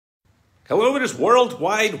Hello, it is World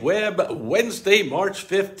Wide Web, Wednesday, March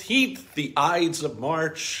 15th, the Ides of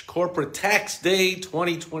March, Corporate Tax Day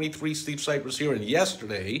 2023. Steve Sipress here, and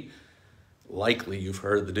yesterday, likely you've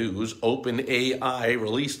heard the news, OpenAI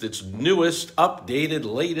released its newest, updated,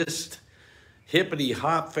 latest,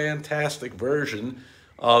 hippity-hop, fantastic version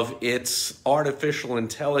of its artificial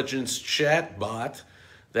intelligence chatbot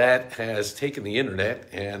that has taken the internet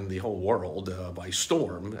and the whole world by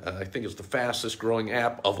storm. I think it's the fastest growing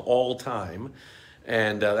app of all time.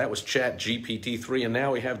 And that was GPT-3, and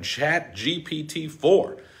now we have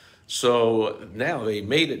GPT-4. So now they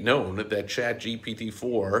made it known that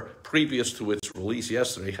GPT-4, previous to its release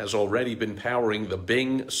yesterday, has already been powering the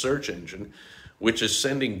Bing search engine, which is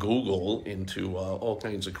sending Google into all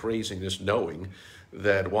kinds of craziness, knowing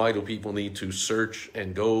that why do people need to search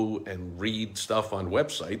and go and read stuff on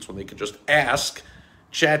websites when they can just ask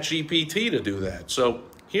ChatGPT to do that? So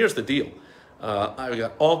here's the deal. I've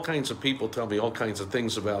got all kinds of people tell me all kinds of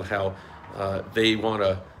things about how they want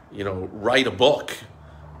to, write a book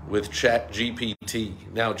with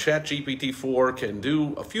ChatGPT. Now, ChatGPT-4 can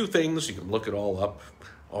do a few things. You can look it all up,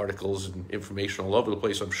 articles and information all over the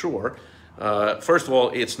place, I'm sure. First of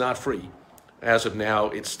all, it's not free. As of now,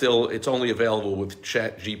 it's only available with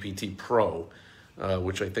ChatGPT Pro,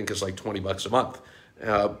 which I think is like $20 a month.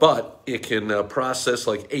 But it can process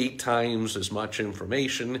like 8 times as much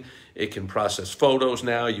information. It can process photos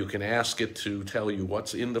now. You can ask it to tell you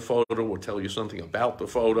what's in the photo or tell you something about the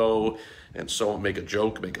photo, and so on, make a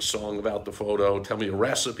joke, make a song about the photo, tell me a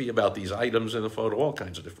recipe about these items in the photo, all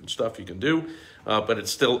kinds of different stuff you can do. But it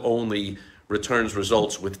still only returns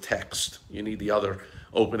results with text. You need the other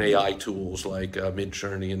OpenAI tools like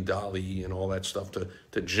Midjourney and DALL-E and all that stuff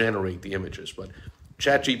to generate the images. But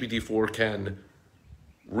ChatGPT-4 can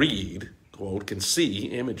read, quote, can see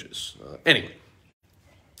images. Anyway,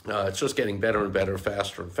 it's just getting better and better,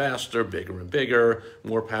 faster and faster, bigger and bigger,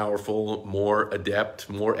 more powerful, more adept,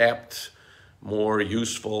 more apt, more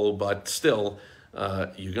useful, but still,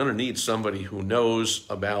 you're going to need somebody who knows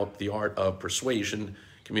about the art of persuasion,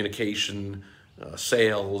 communication,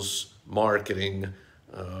 sales, marketing,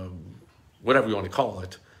 whatever you want to call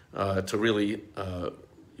it, to really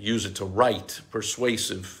use it to write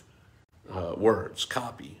persuasive words,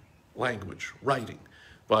 copy, language, writing.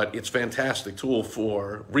 But it's a fantastic tool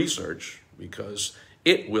for research because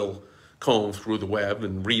it will comb through the web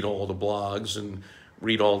and read all the blogs and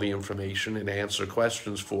read all the information and answer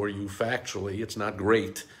questions for you factually. It's not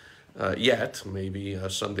great yet. Maybe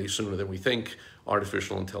someday sooner than we think,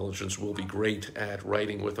 artificial intelligence will be great at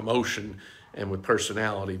writing with emotion and with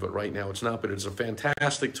personality, but right now it's not. But it's a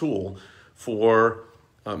fantastic tool for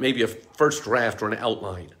maybe a first draft or an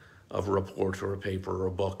outline of a report or a paper or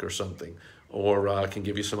a book or something, or can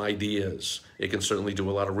give you some ideas. It can certainly do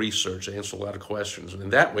a lot of research, answer a lot of questions, and in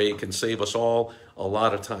that way it can save us all a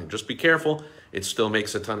lot of time. Just be careful. It still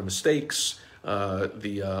makes a ton of mistakes.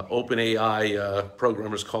 The OpenAI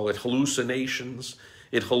programmers call it hallucinations.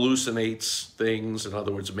 It hallucinates things. In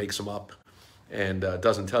other words, it makes them up and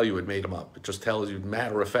doesn't tell you it made them up. It just tells you,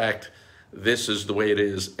 matter of fact, this is the way it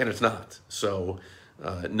is, and it's not. So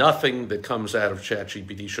nothing that comes out of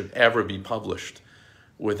ChatGPT should ever be published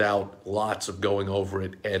without lots of going over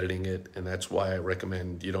it, editing it, and that's why I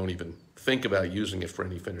recommend you don't even think about using it for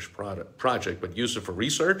any finished project, but use it for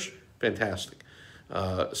research. Fantastic.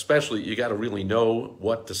 Especially, you got to really know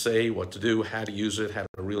what to say, what to do, how to use it, how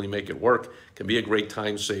to really make it work. It can be a great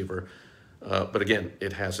time saver, but again,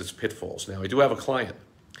 it has its pitfalls. Now, I do have a client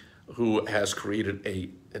who has created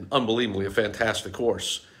an unbelievably fantastic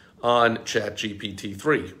course on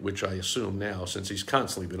ChatGPT-3, which I assume now, since he's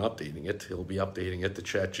constantly been updating it, he'll be updating it to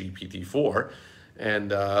ChatGPT-4,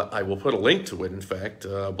 and I will put a link to it, in fact,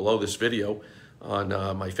 below this video on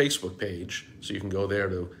my Facebook page, so you can go there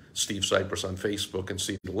to Steve Sipress on Facebook and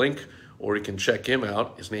see the link, or you can check him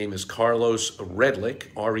out. His name is Carlos Redlich,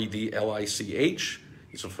 R-E-D-L-I-C-H.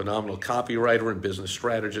 He's a phenomenal copywriter and business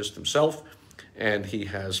strategist himself, and he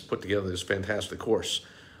has put together this fantastic course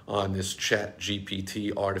on this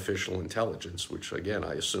ChatGPT artificial intelligence, which again,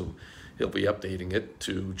 I assume he'll be updating it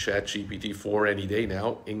to ChatGPT-4 any day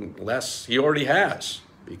now, unless he already has,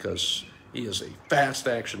 because he is a fast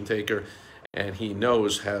action taker and he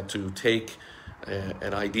knows how to take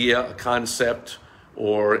an idea, a concept,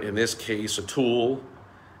 or in this case, a tool,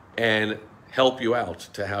 and help you out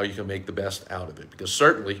to how you can make the best out of it. Because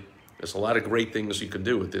certainly, there's a lot of great things you can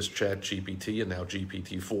do with this ChatGPT and now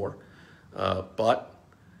GPT-4. But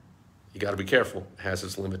you got to be careful. It has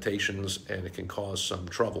its limitations and it can cause some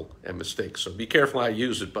trouble and mistakes. So be careful how you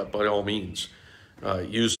use it, but by all means,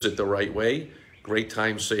 use it the right way. Great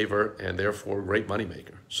time saver and therefore great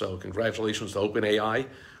moneymaker. So congratulations to OpenAI.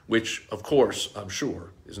 which, of course, I'm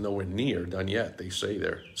sure is nowhere near done yet. They say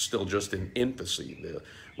they're still just in infancy.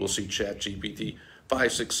 We'll see GPT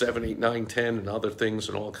 5, 6, 7, 8, 9, 10, and other things,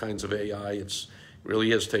 and all kinds of AI. It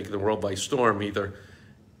really is taking the world by storm. Either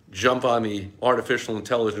jump on the artificial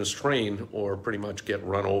intelligence train or pretty much get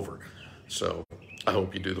run over. So I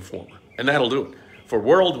hope you do the former. And that'll do it for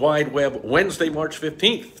World Wide Web Wednesday, March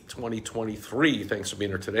 15th, 2023. Thanks for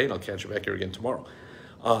being here today, and I'll catch you back here again tomorrow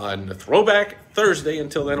on Throwback Thursday.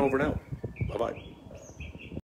 Until then, over and out. Bye-bye.